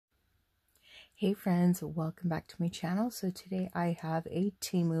Hey friends, welcome back to my channel. So today I have a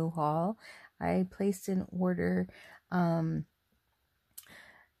Temu haul. I placed an order a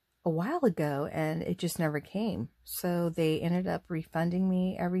while ago and it just never came. So they ended up refunding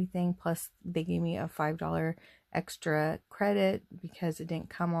me everything, plus they gave me a $5 extra credit because it didn't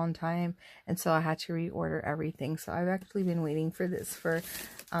come on time, and so I had to reorder everything. So I've actually been waiting for this for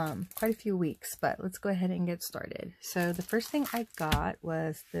quite a few weeks, but let's go ahead and get started. So the first thing I got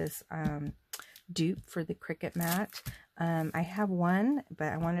was this dupe for the Cricut mat. I have one, but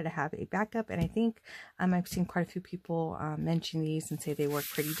I wanted to have a backup, and I think I've seen quite a few people mention these and say they work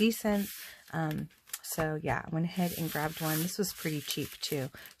pretty decent. So yeah, I went ahead and grabbed one. This was pretty cheap too.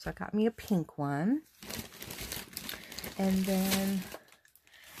 So I got me a pink one, and then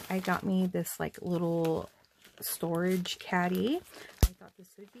I got me this like little storage caddy. I thought this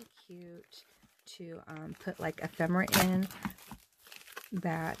would be cute to put like ephemera in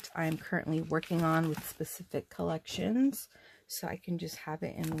that I'm currently working on with specific collections, so I can just have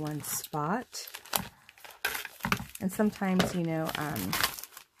it in one spot. And sometimes, you know,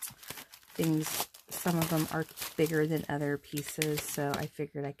 some of them are bigger than other pieces, so I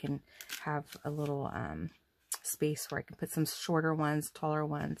figured I can have a little space where I can put some shorter ones, taller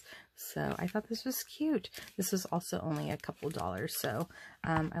ones. So I thought this was cute. This was also only a couple dollars, so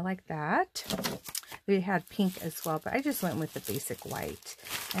I like that. They had pink as well, but I just went with the basic white.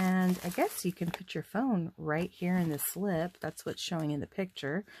 And I guess you can put your phone right here in the slip. That's what's showing in the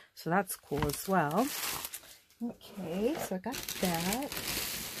picture, so that's cool as well. Okay, so I got that.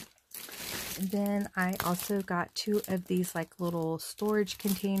 And then I also got two of these like little storage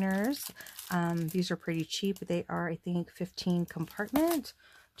containers. These are pretty cheap. They are, I think, 15 compartment.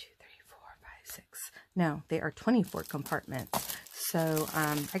 2, 3, 4, 5, 6. No, they are 24 compartments. So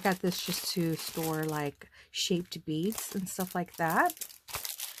I got this just to store like shaped beads and stuff like that.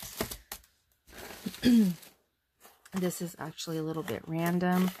 This is actually a little bit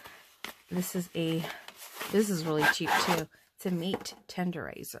random. This is really cheap too. It's a meat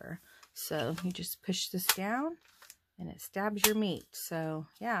tenderizer. So you just push this down and it stabs your meat. So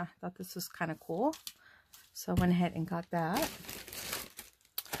yeah, I thought this was kind of cool. So I went ahead and got that.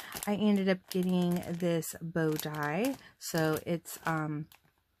 I ended up getting this bow die. So it's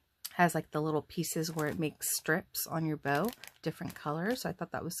has like the little pieces where it makes strips on your bow, different colors. So I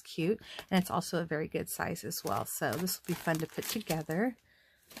thought that was cute. And it's also a very good size as well. So this will be fun to put together.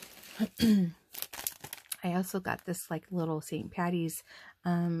 I also got this like little St. Patty's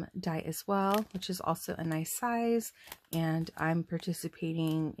die as well, which is also a nice size, and I'm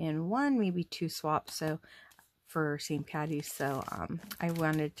participating in one, maybe two swaps, so for St. Patty's. So I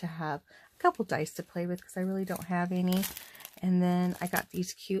wanted to have a couple dice to play with because I really don't have any. And then I got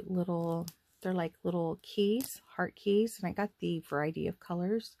these cute little, they're like little keys, heart keys, and I got the variety of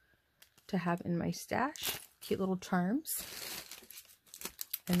colors to have in my stash. Cute little charms.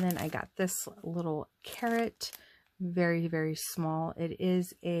 And then I got this little carrot, very, very small. It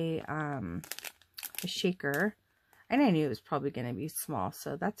is a shaker, and I knew it was probably going to be small,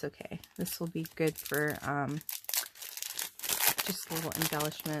 so that's okay. This will be good for just little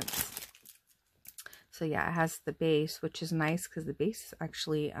embellishments. So yeah, it has the base, which is nice because the base is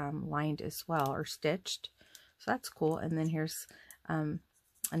actually lined as well, or stitched. So that's cool. And then here's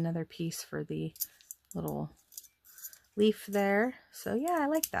another piece for the little leaf there. So yeah, I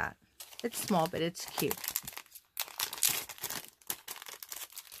like that. It's small, but it's cute.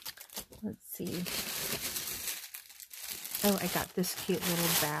 Let's see. Oh, I got this cute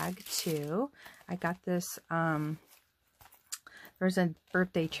little bag too. I got this, there's a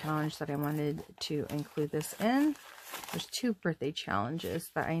birthday challenge that I wanted to include this in. There's 2 birthday challenges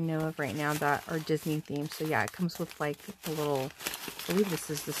that I know of right now that are Disney themed. So yeah, it comes with like a little, I believe this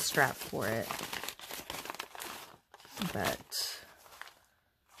is the strap for it. But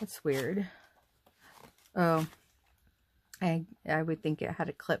it's weird. Oh, I would think it had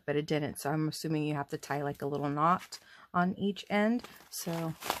a clip, but it didn't. So I'm assuming you have to tie like a little knot on each end.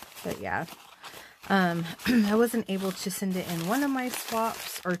 So, but yeah. I wasn't able to send it in one of my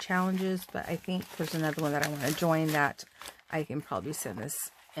swaps or challenges, but I think there's another one that I want to join that I can probably send this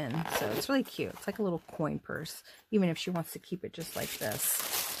in. So it's really cute. It's like a little coin purse, even if she wants to keep it just like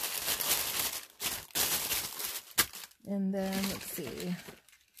this. And then, let's see,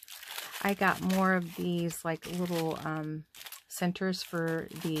 I got more of these like little centers for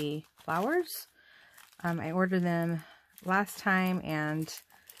the flowers. I ordered them last time, and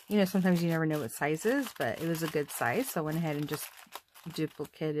you know, sometimes you never know what size is, but it was a good size, so I went ahead and just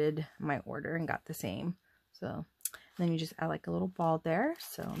duplicated my order and got the same. So then you just add like a little ball there,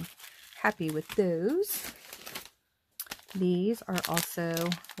 so I'm happy with those. These are also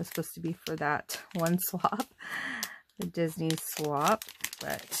was supposed to be for that one swap, the Disney swap,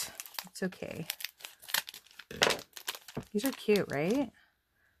 but it's okay. These are cute, right?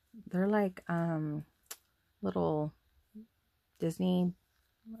 They're like little Disney,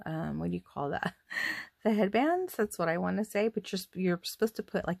 what do you call that? The headbands, that's what I want to say, but you're supposed to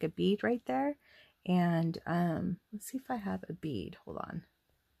put like a bead right there. And let's see if I have a bead. Hold on.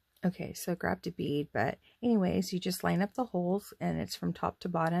 Okay, so I grabbed a bead, but anyways, you just line up the holes and it's from top to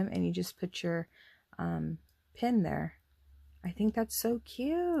bottom, and you just put your pin there. I think that's so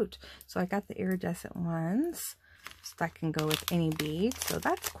cute. So I got the iridescent ones, so that can go with any bead, so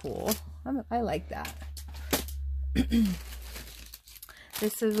that's cool. I like that.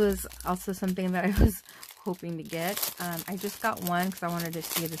 This was also something that I was hoping to get. I just got one because I wanted to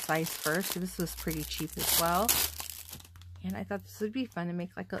see the size first. So this was pretty cheap as well. And I thought this would be fun to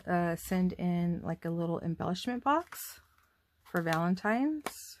make like a, send in like a little embellishment box for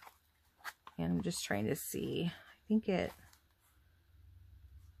Valentine's. And I'm just trying to see. I think it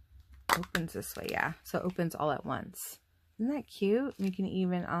opens this way. Yeah, so it opens all at once. Isn't that cute? You can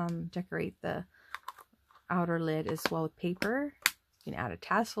even decorate the outer lid as well with paper. You can add a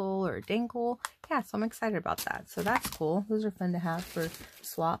tassel or a dangle. Yeah, so I'm excited about that. So that's cool. Those are fun to have for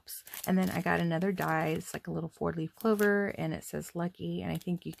swaps. And then I got another die. It's like a little 4-leaf clover, and it says Lucky. And I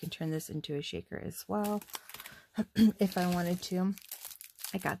think you can turn this into a shaker as well if I wanted to.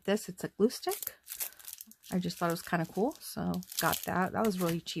 I got this. It's a glue stick. I just thought it was kind of cool, so got that. That was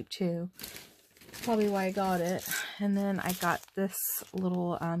really cheap too. Probably why I got it. And then I got this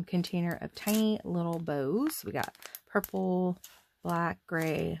little container of tiny little bows. We got purple, black,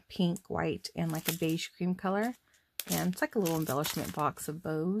 gray, pink, white, and like a beige cream color. And it's like a little embellishment box of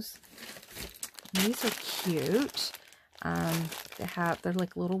bows. And these are cute. They're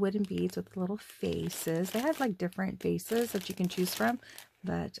like little wooden beads with little faces. They have like different faces that you can choose from,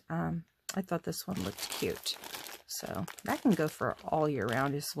 but I thought this one looked cute. So that can go for all year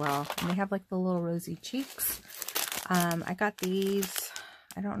round as well. And they have like the little rosy cheeks. I got these.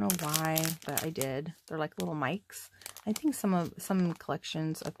 I don't know why, but I did. They're like little mics. I think some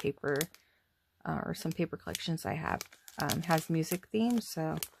collections of paper, or some paper collections I have, has music themes.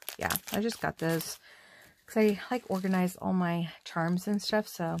 So yeah, I just got those because I like organize all my charms and stuff.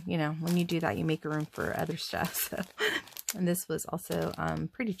 So, you know, when you do that, you make room for other stuff. So, and this was also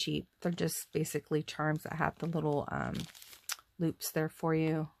pretty cheap. They're just basically charms that have the little loops there for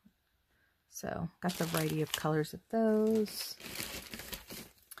you. So got the variety of colors of those.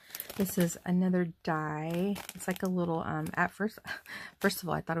 This is another die. It's like a little, first of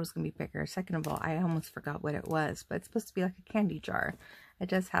all, I thought it was going to be bigger. Second of all, I almost forgot what it was, but it's supposed to be like a candy jar. It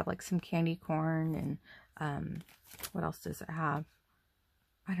does have like some candy corn and, what else does it have?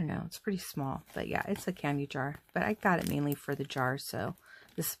 I don't know. It's pretty small, but yeah, it's a candy jar, but I got it mainly for the jar. So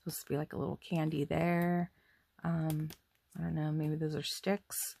this is supposed to be like a little candy there. I don't know. Maybe those are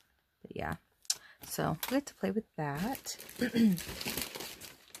sticks, but yeah. So we get to play with that.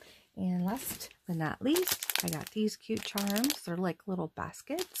 And last but not least, I got these cute charms. They're like little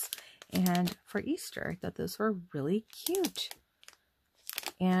baskets. And for Easter, I thought those were really cute.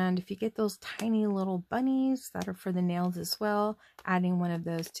 And if you get those tiny little bunnies that are for the nails as well, adding one of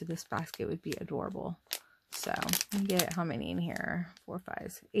those to this basket would be adorable. So you get how many in here? 4,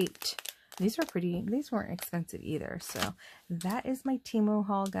 5, 8. These are pretty. These weren't expensive either. So that is my Temu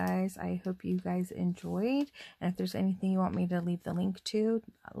haul, guys. I hope you guys enjoyed. And if there's anything you want me to leave the link to,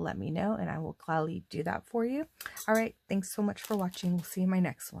 let me know and I will gladly do that for you. All right. Thanks so much for watching. We'll see you in my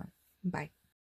next one. Bye.